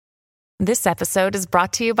This episode is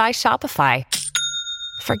brought to you by Shopify.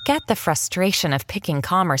 Forget the frustration of picking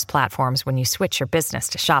commerce platforms when you switch your business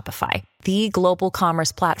to Shopify, the global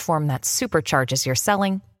commerce platform that supercharges your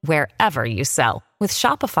selling wherever you sell. With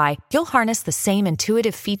Shopify, you'll harness the same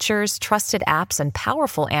intuitive features, trusted apps, and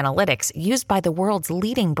powerful analytics used by the world's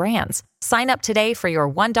leading brands. Sign up today for your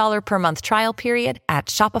 $1 per month trial period at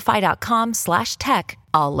shopify.com/tech,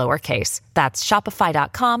 all lowercase. That's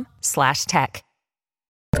shopify.com/tech.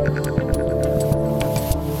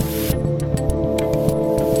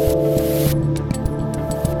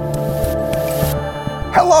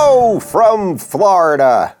 Hello from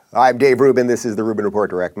Florida. I'm Dave Rubin. This is the Rubin Report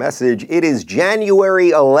Direct Message. It is January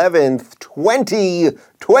 11th,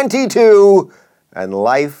 2022, and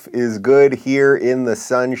life is good here in the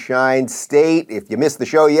Sunshine State. If you missed the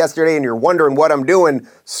show yesterday and you're wondering what I'm doing,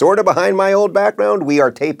 sort of behind my old background, we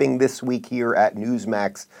are taping this week here at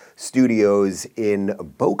Newsmax Studios in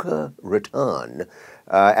Boca Raton.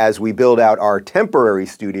 As we build out our temporary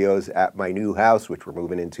studios at my new house, which we're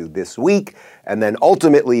moving into this week. And then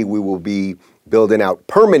ultimately we will be building out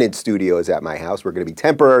permanent studios at my house. We're going to be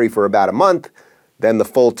temporary for about a month, then the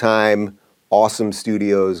full-time awesome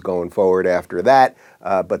studios going forward after that.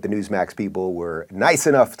 But the Newsmax people were nice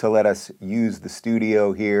enough to let us use the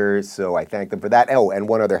studio here, so I thank them for that. Oh, and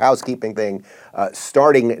one other housekeeping thing.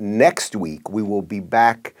 Starting next week, we will be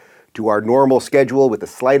back to our normal schedule with a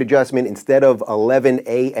slight adjustment. Instead of 11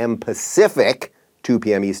 a.m. Pacific, 2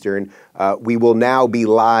 p.m. Eastern, we will now be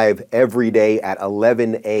live every day at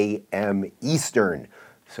 11 a.m. Eastern.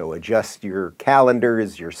 So adjust your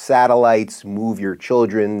calendars, your satellites, move your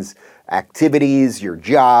children's activities, your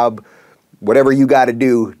job, whatever you got to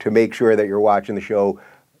do to make sure that you're watching the show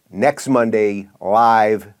next Monday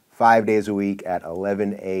live 5 days a week at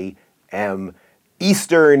 11 a.m.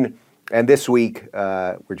 Eastern. And this week,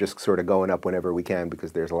 we're just sort of going up whenever we can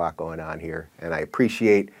because there's a lot going on here. And I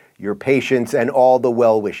appreciate your patience and all the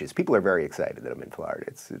well wishes. People are very excited that I'm in Florida.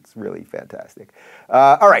 It's really fantastic.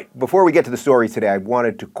 All right, before we get to the stories today, I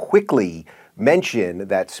wanted to quickly mention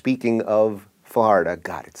that speaking of Florida,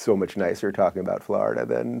 God, it's so much nicer talking about Florida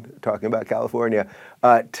than talking about California.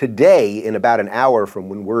 Today, in about an hour from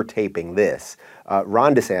when we're taping this,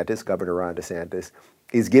 Ron DeSantis, Governor Ron DeSantis,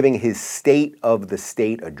 is giving his State of the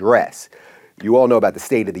State address. You all know about the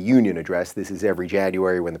State of the Union address. This is every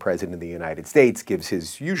January when the President of the United States gives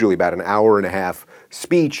his usually about an hour and a half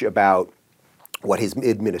speech about what his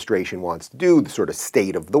administration wants to do, the sort of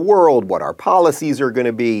state of the world, what our policies are going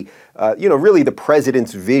to be, really the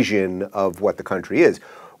president's vision of what the country is.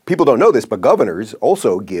 People don't know this, but governors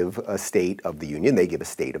also give a State of the Union. They give a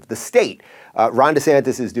State of the State. Ron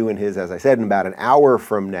DeSantis is doing his, as I said, in about an hour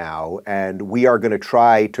from now, and we are going to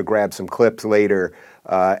try to grab some clips later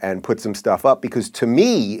and put some stuff up, because to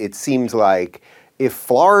me, it seems like if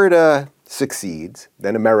Florida succeeds,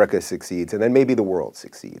 then America succeeds, and then maybe the world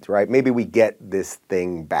succeeds, right? Maybe we get this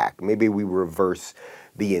thing back. Maybe we reverse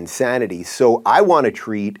the insanity. So I want to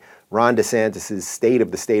treat Ron DeSantis' State of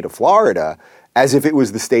the State of Florida as if it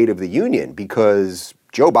was the State of the Union, because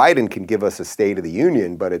Joe Biden can give us a State of the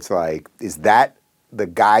Union, but it's like, is that the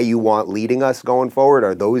guy you want leading us going forward?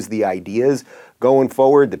 Are those the ideas going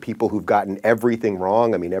forward? The people who've gotten everything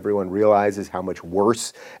wrong? I mean, everyone realizes how much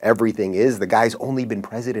worse everything is. The guy's only been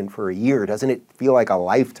president for a year. Doesn't it feel like a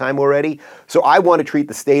lifetime already? So I want to treat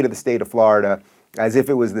the State of the State of Florida as if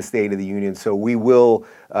it was the State of the Union. So we will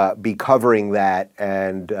be covering that,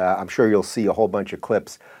 and I'm sure you'll see a whole bunch of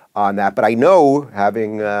clips on that. But I know,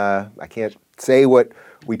 I can't say what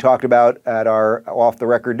we talked about at our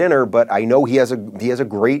off-the-record dinner, but I know he has a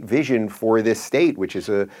great vision for this state, which is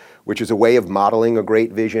a way of modeling a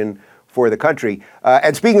great vision for the country.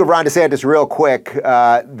 And speaking of Ron DeSantis, real quick,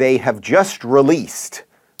 they have just released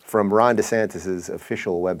from Ron DeSantis'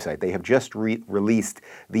 official website, they have just released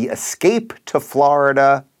the Escape to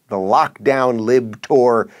Florida, the Lockdown Lib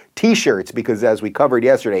Tour t-shirts, because as we covered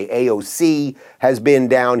yesterday, AOC has been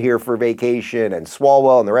down here for vacation, and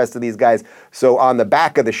Swalwell and the rest of these guys. So on the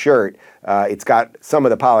back of the shirt, it's got some of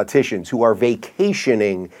the politicians who are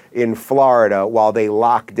vacationing in Florida while they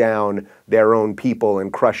lock down their own people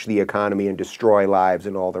and crush the economy and destroy lives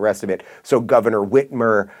and all the rest of it. So Governor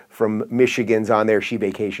Whitmer from Michigan's on there. She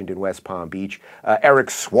vacationed in West Palm Beach. Eric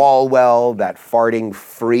Swalwell, that farting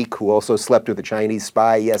freak who also slept with a Chinese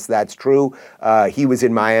spy. Yes, that's true. He was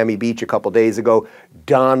in Miami Beach a couple days ago.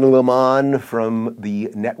 Don Lemon from the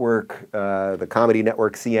network, the comedy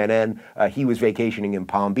network CNN, he was vacationing in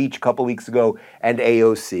Palm Beach a couple weeks ago. And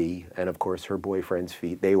AOC, and of course her boyfriend's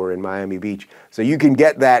feet, they were in Miami Beach. So you can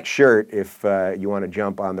get that shirt if you want to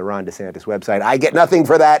jump on the Ron DeSantis website. I get nothing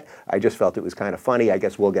for that. I just felt it was kind of funny. I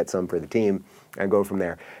guess we'll get some for the team. and go from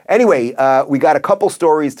there. Anyway, we got a couple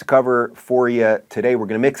stories to cover for you today. We're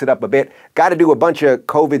going to mix it up a bit. Got to do a bunch of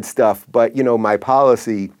COVID stuff, but my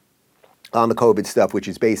policy on the COVID stuff, which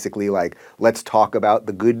is basically like, let's talk about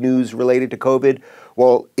the good news related to COVID.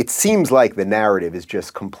 Well, it seems like the narrative is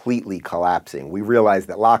just completely collapsing. We realize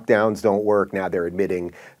that lockdowns don't work. Now they're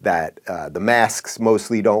admitting that the masks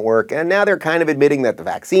mostly don't work. And now they're kind of admitting that the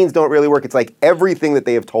vaccines don't really work. It's like everything that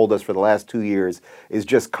they have told us for the last 2 years is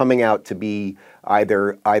just coming out to be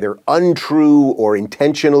either untrue or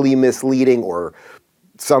intentionally misleading or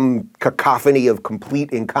some cacophony of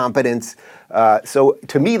complete incompetence. So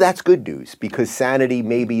to me, that's good news because sanity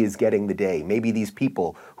maybe is getting the day. Maybe these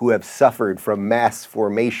people who have suffered from mass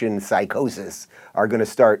formation psychosis are going to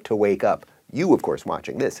start to wake up. You, of course,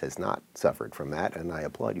 watching this has not suffered from that, and I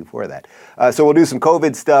applaud you for that. So we'll do some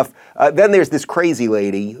COVID stuff. Then there's this crazy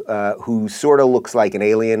lady who sort of looks like an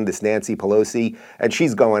alien, this Nancy Pelosi, and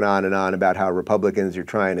she's going on and on about how Republicans are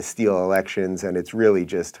trying to steal elections, and it's really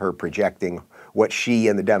just her projecting what she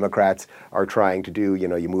and the Democrats are trying to do.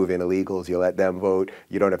 You move in illegals, you let them vote,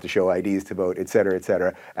 you don't have to show IDs to vote, et cetera, et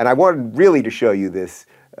cetera. And I wanted really to show you this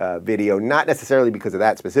video, not necessarily because of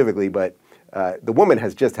that specifically, but the woman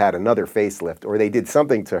has just had another facelift, or they did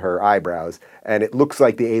something to her eyebrows, and it looks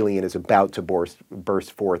like the alien is about to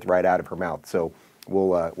burst forth right out of her mouth. So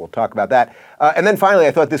we'll talk about that. And then finally,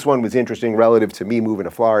 I thought this one was interesting relative to me moving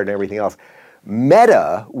to Florida and everything else.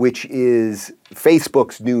 Meta, which is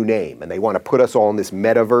Facebook's new name, and they want to put us all in this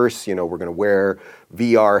metaverse. We're going to wear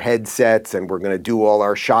VR headsets and we're going to do all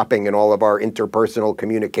our shopping and all of our interpersonal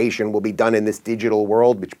communication will be done in this digital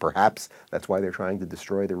world, which perhaps that's why they're trying to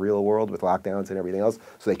destroy the real world with lockdowns and everything else,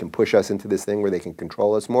 so they can push us into this thing where they can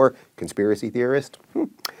control us more. Conspiracy theorist.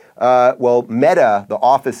 Well, Meta, the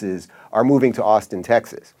offices, are moving to Austin,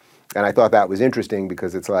 Texas. And I thought that was interesting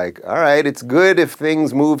because it's like, all right, it's good if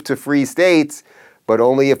things move to free states, but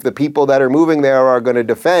only if the people that are moving there are going to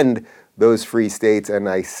defend those free states. And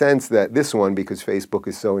I sense that this one, because Facebook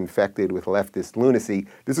is so infected with leftist lunacy,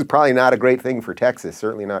 this is probably not a great thing for Texas,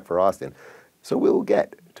 certainly not for Austin. So we'll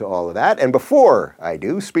get to all of that. And before I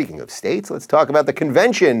do, speaking of states, let's talk about the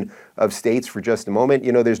Convention of States for just a moment.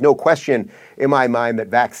 There's no question in my mind that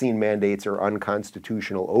vaccine mandates are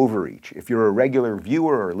unconstitutional overreach. If you're a regular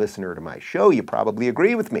viewer or listener to my show, you probably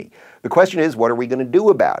agree with me. The question is, what are we going to do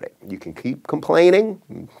about it? You can keep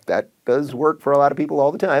complaining. That does work for a lot of people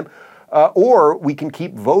all the time. Or we can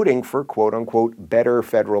keep voting for quote-unquote better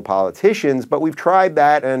federal politicians, but we've tried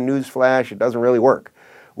that, and newsflash, it doesn't really work.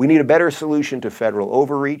 We need a better solution to federal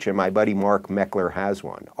overreach, and my buddy Mark Meckler has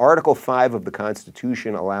one. Article 5 of the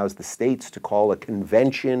Constitution allows the states to call a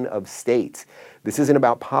convention of states. This isn't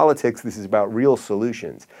about politics, this is about real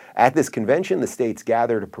solutions. At this convention, the states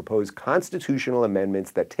gather to propose constitutional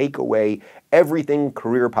amendments that take away everything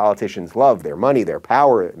career politicians love, their money, their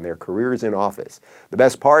power, and their careers in office. The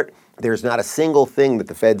best part? There's not a single thing that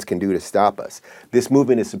the feds can do to stop us. This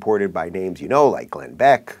movement is supported by names like Glenn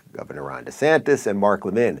Beck, Governor Ron DeSantis, and Mark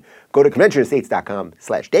Levin. Go to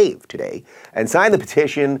conventionofstates.com/Dave today and sign the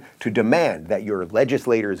petition to demand that your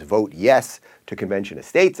legislators vote yes to Convention of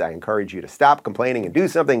States. I encourage you to stop complaining and do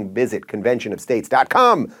something. Visit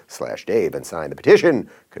conventionofstates.com/Dave and sign the petition.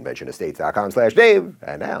 conventionofstates.com/Dave.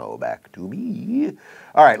 And now back to me.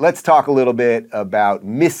 All right, let's talk a little bit about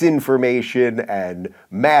misinformation and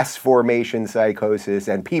mass formation psychosis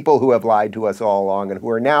and people who have lied to us all along and who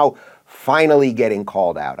are now finally getting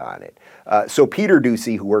called out on it. So Peter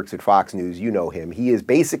Doocy, who works at Fox News, you know him. He is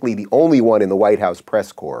basically the only one in the White House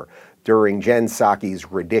press corps during Jen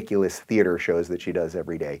Psaki's ridiculous theater shows that she does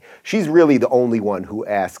every day. She's really the only one who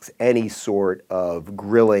asks any sort of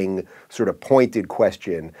grilling, sort of pointed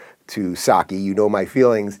question to Psaki. You know my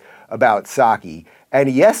feelings about Psaki. And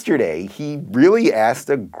yesterday, he really asked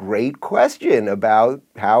a great question about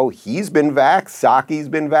how he's been vaxxed, Psaki's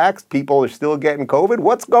been vaxxed, people are still getting COVID.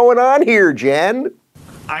 What's going on here, Jen?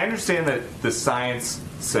 I understand that the science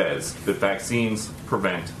says that vaccines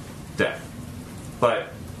prevent death. But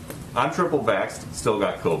I'm triple vaxxed, still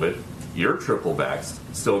got COVID. You're triple vaxxed,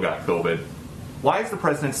 still got COVID. Why is the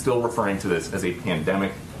president still referring to this as a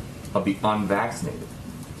pandemic of the unvaccinated?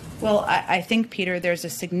 Well, I think, Peter, there's a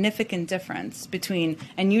significant difference between,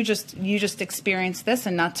 and you just experienced this,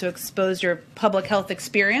 and not to expose your public health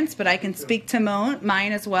experience, but I can speak to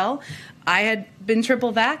mine as well. I had been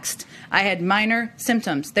triple vaxxed, I had minor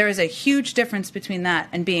symptoms. There is a huge difference between that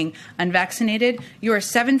and being unvaccinated. You are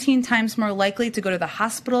 17 times more likely to go to the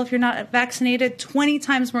hospital if you're not vaccinated, 20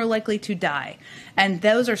 times more likely to die. And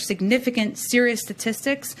those are significant, serious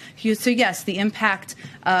statistics. So yes, the impact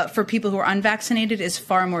for people who are unvaccinated is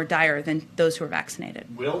far more dire than those who are vaccinated.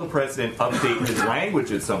 Will the president update his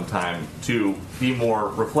language at some time to be more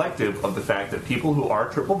reflective of the fact that people who are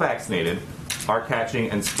triple vaccinated are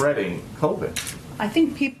catching and spreading COVID? I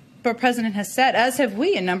think the president has said, as have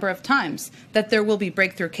we a number of times, that there will be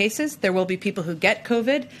breakthrough cases. There will be people who get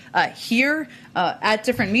COVID here at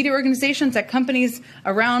different media organizations, at companies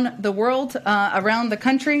around the world, around the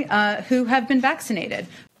country, who have been vaccinated.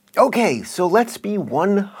 Okay, so let's be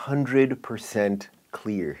 100%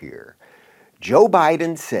 clear here. Joe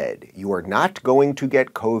Biden said you are not going to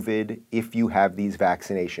get COVID if you have these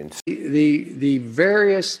vaccinations. The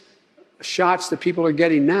various shots that people are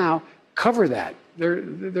getting now cover that.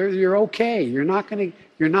 You're okay. You're not going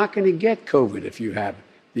to get COVID if you have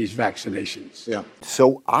these vaccinations. Yeah.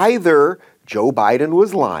 So either Joe Biden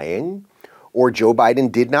was lying, or Joe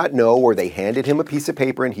Biden did not know, or they handed him a piece of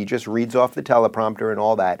paper and he just reads off the teleprompter and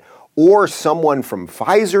all that, or someone from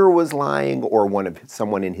Pfizer was lying, or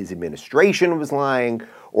someone in his administration was lying,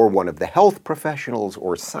 or one of the health professionals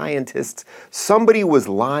or scientists. Somebody was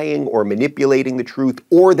lying or manipulating the truth,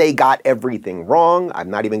 or they got everything wrong. I'm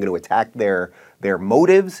not even going to attack their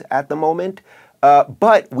motives at the moment.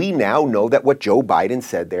 But we now know that what Joe Biden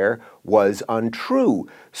said there was untrue.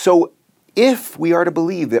 So if we are to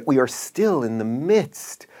believe that we are still in the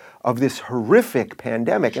midst of this horrific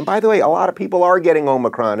pandemic, and by the way, a lot of people are getting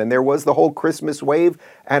Omicron, and there was the whole Christmas wave,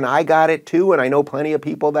 and I got it too, and I know plenty of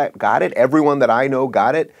people that got it. Everyone that I know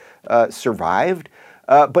got it, survived.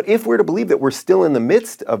 But if we're to believe that we're still in the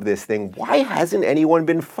midst of this thing, why hasn't anyone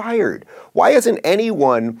been fired? Why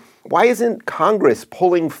isn't Congress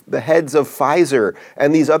pulling the heads of Pfizer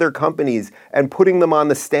and these other companies and putting them on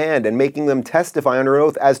the stand and making them testify under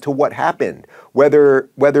oath as to what happened, whether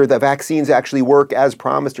the vaccines actually work as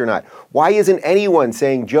promised or not? Why isn't anyone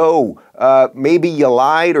saying, Joe, maybe you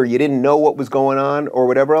lied or you didn't know what was going on or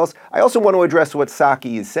whatever else? I also want to address what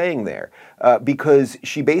Psaki is saying there, because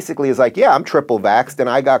she basically is like, yeah, I'm triple vaxxed and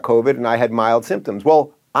I got COVID and I had mild symptoms.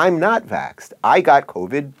 Well, I'm not vaxxed. I got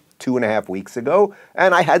COVID 2.5 weeks ago,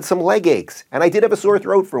 and I had some leg aches, and I did have a sore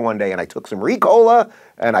throat for one day, and I took some Ricola,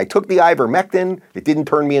 and I took the ivermectin. It didn't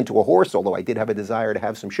turn me into a horse, although I did have a desire to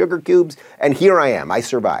have some sugar cubes, and here I am. I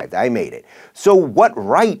survived. I made it. So what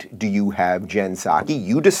right do you have, Jen Psaki?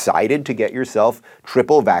 You decided to get yourself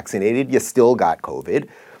triple vaccinated. You still got COVID.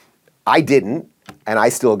 I didn't, and I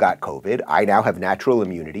still got COVID. I now have natural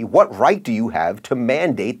immunity. What right do you have to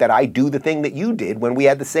mandate that I do the thing that you did when we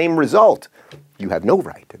had the same result? You have no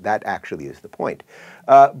right. That actually is the point.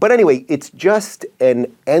 But anyway, it's just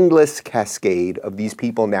an endless cascade of these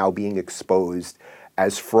people now being exposed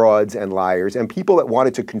as frauds and liars, and people that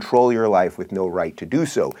wanted to control your life with no right to do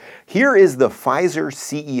so. Here is the Pfizer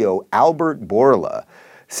CEO, Albert Bourla,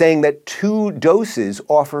 saying that 2 doses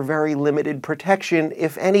offer very limited protection,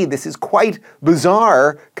 if any. This is quite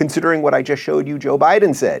bizarre, considering what I just showed you Joe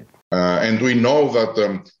Biden said. And we know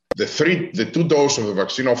that the 2 doses of the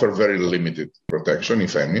vaccine offer very limited protection,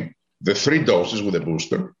 if any. The 3 doses with a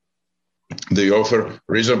booster, they offer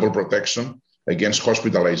reasonable protection against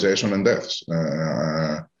hospitalization and deaths.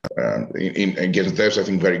 Against deaths, I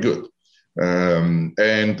think very good.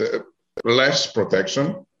 And less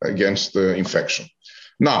protection against infection.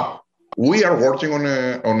 Now, we are working on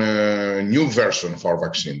a new version of our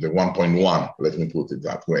vaccine, the 1.1, let me put it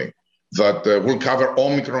that way, that will cover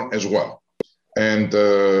Omicron as well. And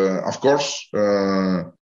of course,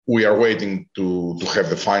 we are waiting to have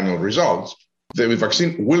the final results. The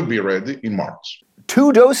vaccine will be ready in March.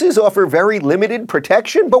 2 doses offer very limited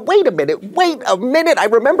protection? But wait a minute. I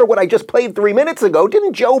remember what I just played 3 minutes ago.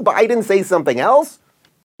 Didn't Joe Biden say something else?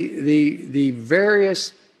 The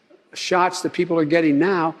various shots that people are getting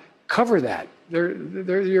now cover that.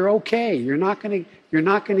 You're okay. You're not going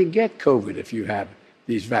to get COVID if you have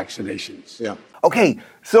these vaccinations. Yeah. Okay,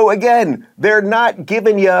 so again, they're not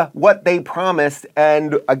giving you what they promised,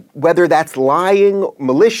 and whether that's lying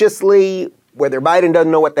maliciously, whether Biden doesn't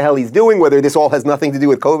know what the hell he's doing, whether this all has nothing to do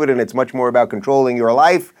with COVID and it's much more about controlling your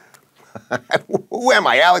life. Who am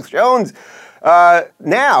I, Alex Jones?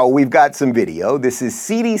 Now we've got some video. This is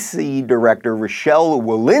CDC Director Rochelle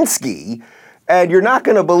Walensky, and you're not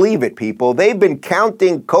going to believe it, people. They've been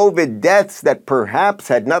counting COVID deaths that perhaps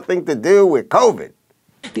had nothing to do with COVID.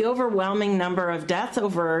 The overwhelming number of deaths,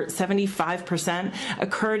 over 75%,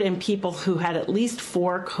 occurred in people who had at least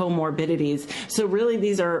 4 comorbidities. So really,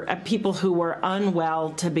 these are people who were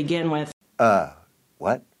unwell to begin with.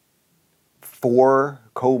 What? 4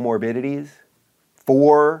 comorbidities?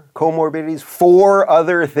 4 comorbidities? 4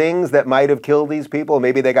 other things that might have killed these people?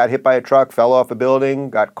 Maybe they got hit by a truck, fell off a building,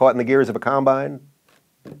 got caught in the gears of a combine,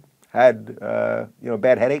 had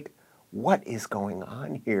bad headache. What is going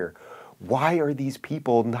on here? Why are these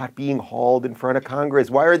people not being hauled in front of Congress?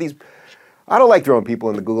 Why are these... I don't like throwing people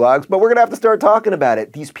in the gulags, but we're going to have to start talking about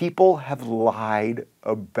it. These people have lied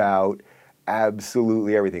about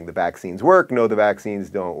absolutely everything. The vaccines work. No, the vaccines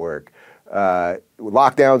don't work.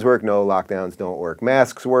 Lockdowns work. No, lockdowns don't work.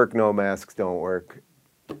 Masks work. No, masks don't work.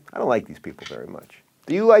 I don't like these people very much.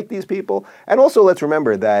 Do you like these people? And also, let's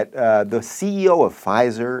remember that the CEO of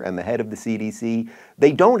Pfizer and the head of the CDC,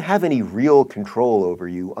 they don't have any real control over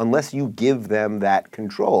you unless you give them that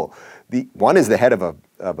control. One is the head of a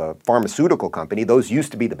pharmaceutical company. Those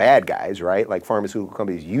used to be the bad guys, right? Like pharmaceutical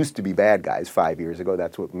companies used to be bad guys 5 years ago.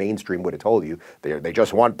 That's what mainstream would have told you. They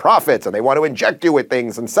just want profits and they want to inject you with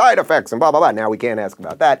things and side effects and blah, blah, blah. Now we can't ask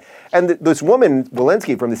about that. And this woman,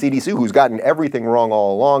 Walensky from the CDC, who's gotten everything wrong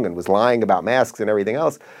all along and was lying about masks and everything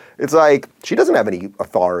else, it's like she doesn't have any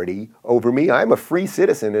authority over me. I'm a free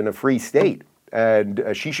citizen in a free state. And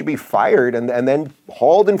she should be fired and then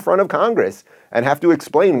hauled in front of Congress and have to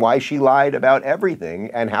explain why she lied about everything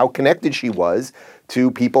and how connected she was to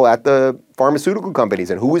people at the pharmaceutical companies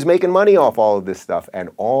and who was making money off all of this stuff and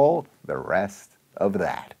all the rest of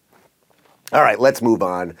that. All right, let's move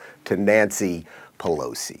on to Nancy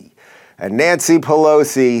Pelosi. And Nancy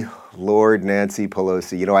Pelosi, Lord Nancy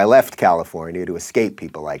Pelosi. You know, I left California to escape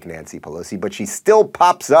people like Nancy Pelosi, but she still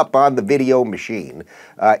pops up on the video machine.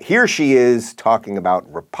 Here she is talking about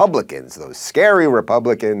Republicans, those scary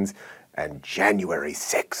Republicans, and January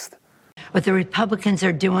 6th. What the Republicans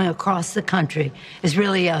are doing across the country is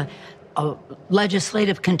really a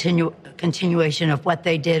legislative continuation of what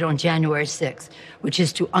they did on January 6th, which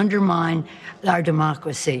is to undermine our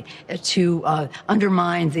democracy, to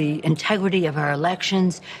undermine the integrity of our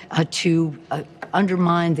elections, to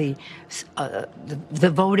undermine the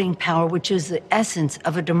voting power, which is the essence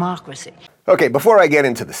of a democracy. Okay, before I get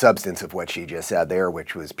into the substance of what she just said there,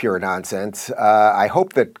 which was pure nonsense, I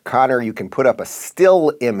hope that, Connor, you can put up a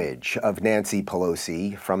still image of Nancy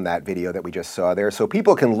Pelosi from that video that we just saw there so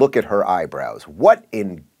people can look at her eyebrows. What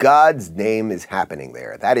in God's name is happening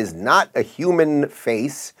there? That is not a human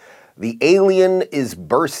face. The alien is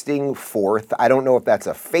bursting forth. I don't know if that's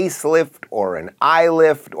a facelift or an eye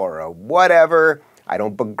lift or a whatever. I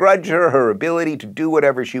don't begrudge her ability to do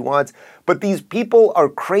whatever she wants, but these people are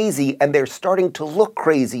crazy and they're starting to look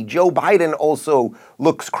crazy. Joe Biden also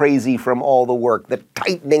looks crazy from all the work, the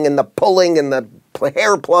tightening and the pulling and the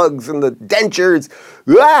hair plugs and the dentures.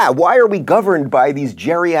 Why are we governed by these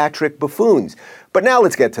geriatric buffoons? But now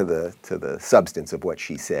let's get to the substance of what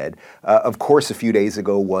she said. Of course, a few days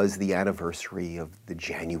ago was the anniversary of the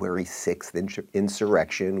January 6th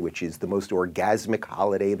insurrection, which is the most orgasmic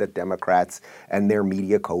holiday that Democrats and their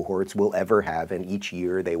media cohorts will ever have. And each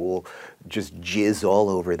year they will just jizz all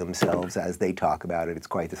over themselves as they talk about it. It's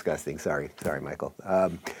quite disgusting. Sorry, Michael.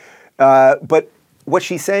 But what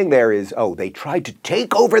she's saying there is, they tried to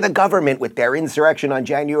take over the government with their insurrection on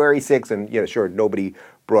January 6th. And, sure, nobody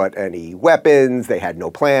brought any weapons. They had no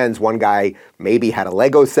plans. One guy maybe had a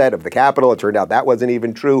Lego set of the Capitol. It turned out that wasn't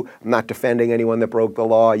even true. I'm not defending anyone that broke the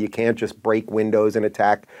law. You can't just break windows and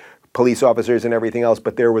attack police officers and everything else.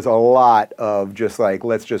 But there was a lot of just like,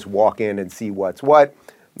 let's just walk in and see what's what.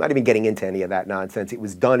 I'm not even getting into any of that nonsense. It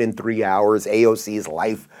was done in 3 hours. AOC's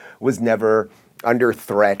life was never under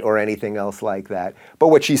threat or anything else like that. But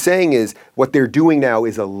what she's saying is what they're doing now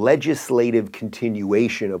is a legislative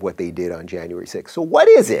continuation of what they did on January 6th. So what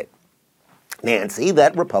is it, Nancy,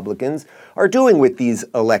 that Republicans are doing with these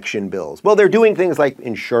election bills? Well, they're doing things like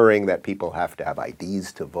ensuring that people have to have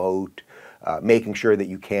IDs to vote, making sure that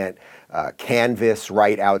you can't canvass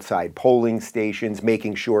right outside polling stations,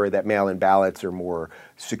 making sure that mail-in ballots are more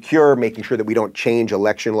secure, making sure that we don't change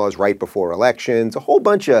election laws right before elections, a whole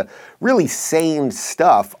bunch of really sane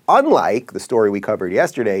stuff, unlike the story we covered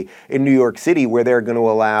yesterday in New York City, where they're going to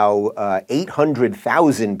allow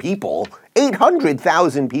 800,000 people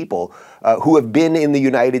who have been in the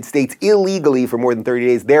United States illegally for more than 30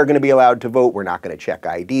 days, they're going to be allowed to vote. We're not going to check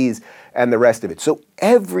IDs and the rest of it. So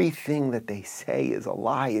everything that they say is a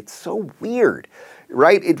lie. It's so weird,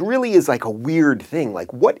 right? It really is like a weird thing.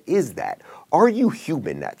 Like, what is that? Are you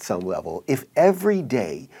human at some level if every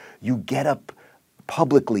day you get up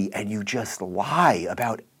publicly and you just lie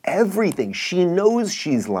about everything? She knows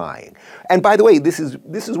she's lying. And by the way, this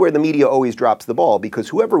is where the media always drops the ball, because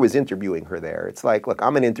whoever was interviewing her there, it's like, look,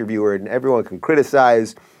 I'm an interviewer and everyone can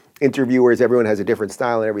criticize interviewers. Everyone has a different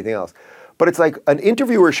style and everything else. But it's like an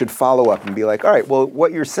interviewer should follow up and be like, all right, well,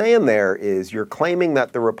 what you're saying there is you're claiming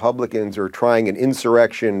that the Republicans are trying an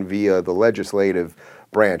insurrection via the legislative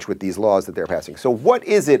branch with these laws that they're passing. So what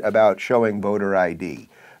is it about showing voter ID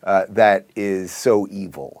that is so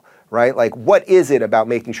evil? Right? Like, what is it about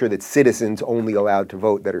making sure that citizens only allowed to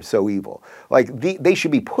vote that are so evil? Like, they should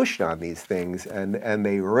be pushed on these things, and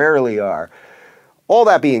they rarely are. All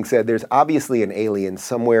that being said, there's obviously an alien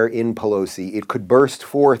somewhere in Pelosi. It could burst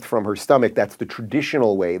forth from her stomach. That's the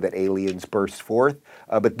traditional way that aliens burst forth.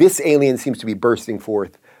 But this alien seems to be bursting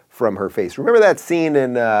forth from her face. Remember that scene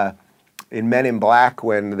in Men in Black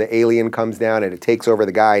when the alien comes down and it takes over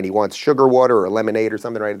the guy and he wants sugar water or lemonade or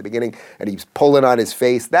something right at the beginning and he's pulling on his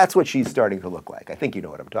face? That's what she's starting to look like. I think you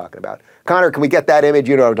know what I'm talking about. Connor, can we get that image?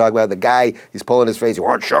 You know what I'm talking about. The guy, he's pulling his face. He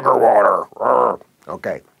wants sugar water.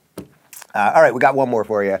 Okay. All right, we got one more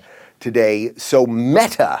for you today. So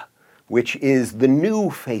Meta, which is the new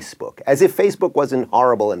Facebook, as if Facebook wasn't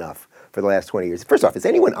horrible enough for the last 20 years. First off, is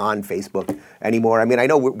anyone on Facebook anymore? I mean, I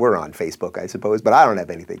know we're on Facebook, I suppose, but I don't have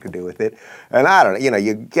anything to do with it. And I don't know,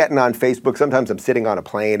 you're getting on Facebook. Sometimes I'm sitting on a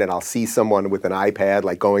plane and I'll see someone with an iPad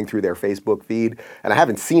like going through their Facebook feed. And I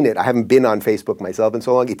haven't seen it. I haven't been on Facebook myself in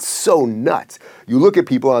so long. It's so nuts. You look at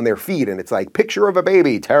people on their feed and it's like picture of a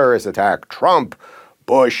baby, terrorist attack, Trump,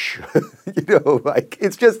 Bush, like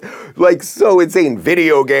it's just like so insane.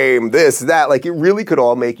 Video game, this, that, like it really could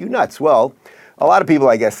all make you nuts. Well, a lot of people,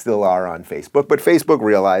 I guess, still are on Facebook, but Facebook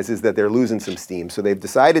realizes that they're losing some steam, so they've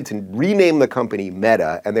decided to rename the company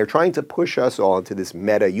Meta, and they're trying to push us all into this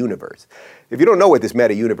meta universe. If you don't know what this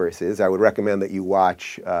meta universe is, I would recommend that you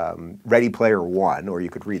watch Ready Player One, or you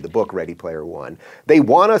could read the book Ready Player One. They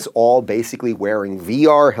want us all basically wearing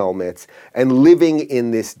VR helmets and living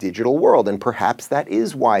in this digital world, and perhaps that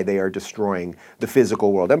is why they are destroying the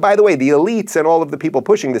physical world. And by the way, the elites and all of the people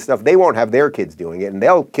pushing this stuff, they won't have their kids doing it, and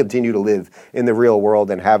they'll continue to live in the real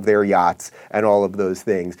world and have their yachts and all of those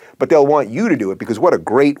things. But they'll want you to do it because what a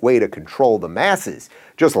great way to control the masses.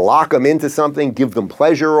 Just lock them into something, give them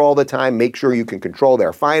pleasure all the time, make sure you can control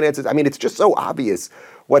their finances. I mean, it's just so obvious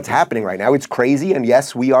what's happening right now. It's crazy, and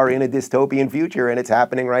yes, we are in a dystopian future, and it's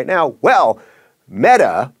happening right now. Well,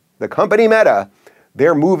 Meta, the company Meta,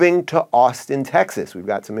 they're moving to Austin, Texas. We've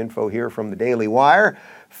got some info here from the Daily Wire.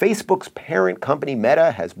 Facebook's parent company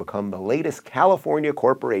Meta has become the latest California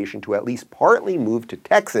corporation to at least partly move to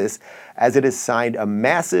Texas, as it has signed a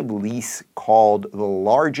massive lease called the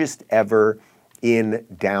largest ever in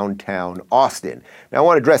downtown Austin. Now, I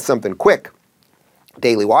want to address something quick.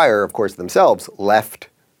 Daily Wire, of course, themselves left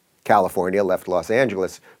California, left Los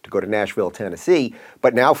Angeles to go to Nashville, Tennessee.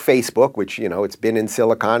 But now Facebook, which, it's been in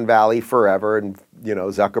Silicon Valley forever, and,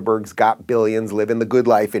 Zuckerberg's got billions, living the good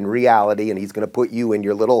life in reality, and he's going to put you in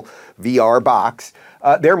your little VR box.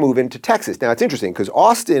 They're moving to Texas. Now, it's interesting because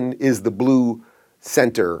Austin is the blue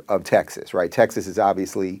center of Texas, right? Texas is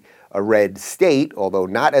obviously a red state, although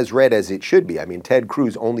not as red as it should be. I mean, Ted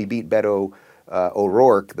Cruz only beat Beto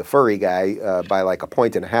O'Rourke, the furry guy, by like 1.5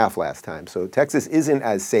 points last time. So Texas isn't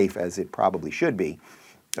as safe as it probably should be,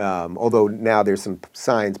 although now there's some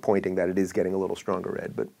signs pointing that it is getting a little stronger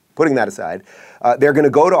red. But putting that aside, they're going to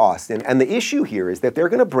go to Austin. And the issue here is that they're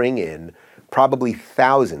going to bring in probably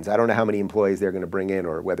thousands. I don't know how many employees they're going to bring in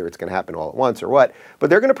or whether it's going to happen all at once or what, but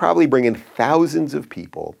they're going to probably bring in thousands of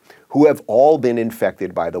people who have all been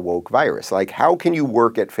infected by the woke virus. Like, how can you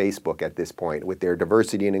work at Facebook at this point with their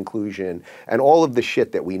diversity and inclusion and all of the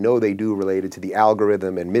shit that we know they do related to the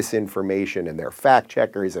algorithm and misinformation and their fact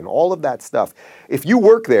checkers and all of that stuff? If you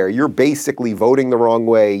work there, you're basically voting the wrong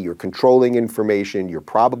way, you're controlling information, you're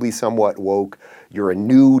probably somewhat woke, you're a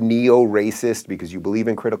new neo-racist because you believe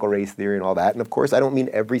in critical race theory and all that. And of course, I don't mean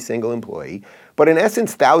every single employee, but in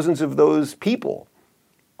essence, thousands of those people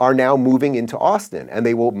are now moving into Austin, and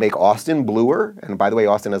they will make Austin bluer. And by the way,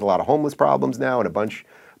 Austin has a lot of homeless problems now and a bunch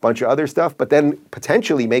of other stuff, but then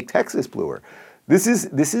potentially make Texas bluer. This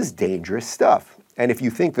is dangerous stuff. And if you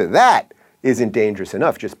think that isn't dangerous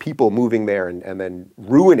enough, just people moving there and then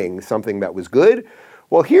ruining something that was good,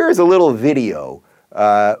 well, here's a little video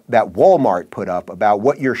that Walmart put up about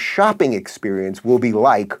what your shopping experience will be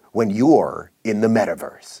like when you're in the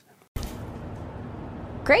metaverse.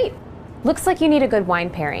 Great. Looks like you need a good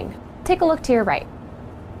wine pairing. Take a look to your right.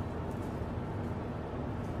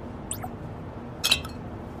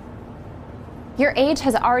 Your age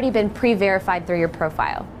has already been pre-verified through your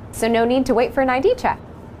profile, so no need to wait for an ID check.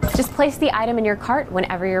 Just place the item in your cart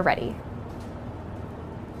whenever you're ready.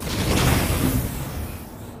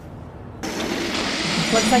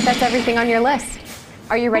 Looks like that's everything on your list.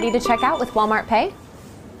 Are you ready to check out with Walmart Pay?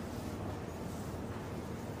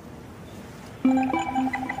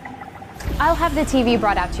 I'll have the TV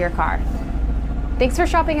brought out to your car. Thanks for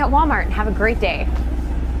shopping at Walmart and have a great day.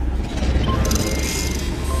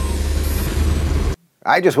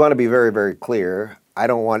 I just want to be very, very clear. I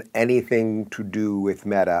don't want anything to do with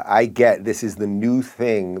Meta. I get this is the new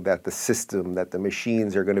thing that the system, that the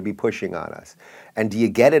machines are going to be pushing on us. And do you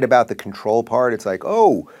get it about the control part? It's like,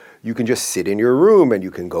 oh, you can just sit in your room and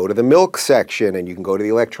you can go to the milk section and you can go to the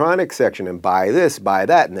electronics section and buy this, buy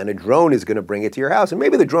that, and then a drone is going to bring it to your house. And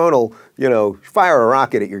maybe the drone will, fire a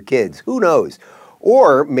rocket at your kids. Who knows?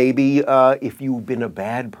 Or maybe if you've been a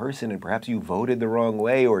bad person and perhaps you voted the wrong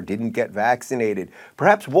way or didn't get vaccinated,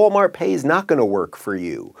 perhaps Walmart Pay is not going to work for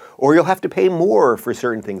you. Or you'll have to pay more for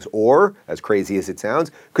certain things. Or, as crazy as it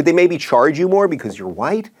sounds, could they maybe charge you more because you're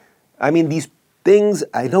white? I mean, these things,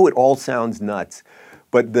 I know it all sounds nuts,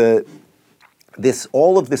 but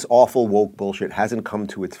all of this awful woke bullshit hasn't come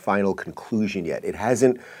to its final conclusion yet. It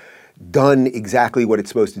hasn't done exactly what it's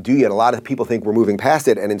supposed to do yet. A lot of people think we're moving past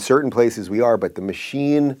it, and in certain places we are, but the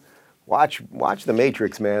machine, watch The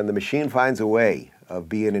Matrix, man. The machine finds a way of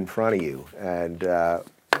being in front of you, and I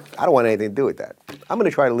don't want anything to do with that. I'm going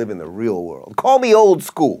to try to live in the real world. Call me old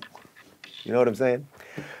school. You know what I'm saying?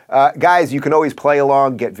 Guys, you can always play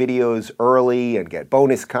along, get videos early, and get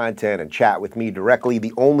bonus content and chat with me directly.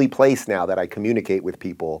 The only place now that I communicate with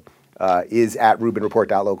people is at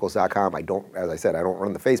RubinReport.locals.com. As I said, I don't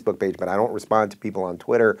run the Facebook page, but I don't respond to people on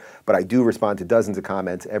Twitter, but I do respond to dozens of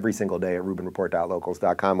comments every single day at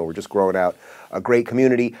RubinReport.locals.com, and we're just growing out a great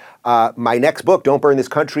community. My next book, Don't Burn This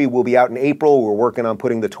Country, will be out in April. We're working on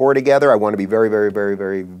putting the tour together. I want to be very, very, very,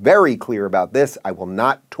 very, very clear about this. I will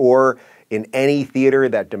not tour in any theater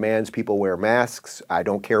that demands people wear masks. I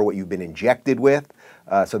don't care what you've been injected with.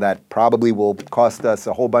 So that probably will cost us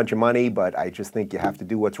a whole bunch of money, but I just think you have to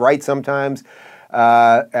do what's right sometimes.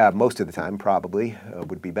 Most of the time, probably,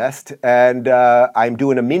 would be best. And I'm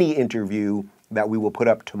doing a mini interview that we will put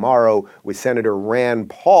up tomorrow with Senator Rand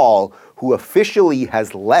Paul, who officially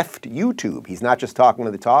has left YouTube. He's not just talking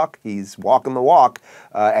the talk, he's walking the walk,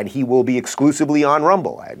 and he will be exclusively on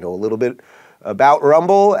Rumble. I know a little bit about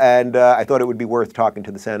Rumble, and I thought it would be worth talking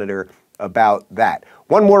to the senator about that.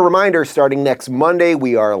 One more reminder, starting next Monday,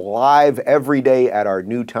 we are live every day at our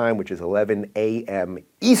new time, which is 11 a.m.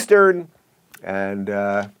 Eastern. And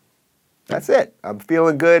that's it. I'm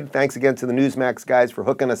feeling good. Thanks again to the Newsmax guys for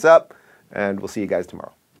hooking us up, and we'll see you guys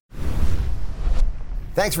tomorrow.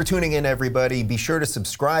 Thanks for tuning in, everybody. Be sure to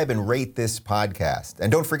subscribe and rate this podcast.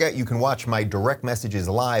 And don't forget, you can watch my direct messages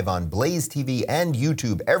live on Blaze TV and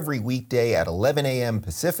YouTube every weekday at 11 a.m.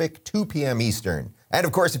 Pacific, 2 p.m. Eastern. And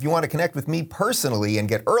of course, if you want to connect with me personally and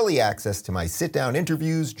get early access to my sit-down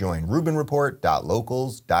interviews, join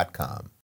RubinReport.locals.com.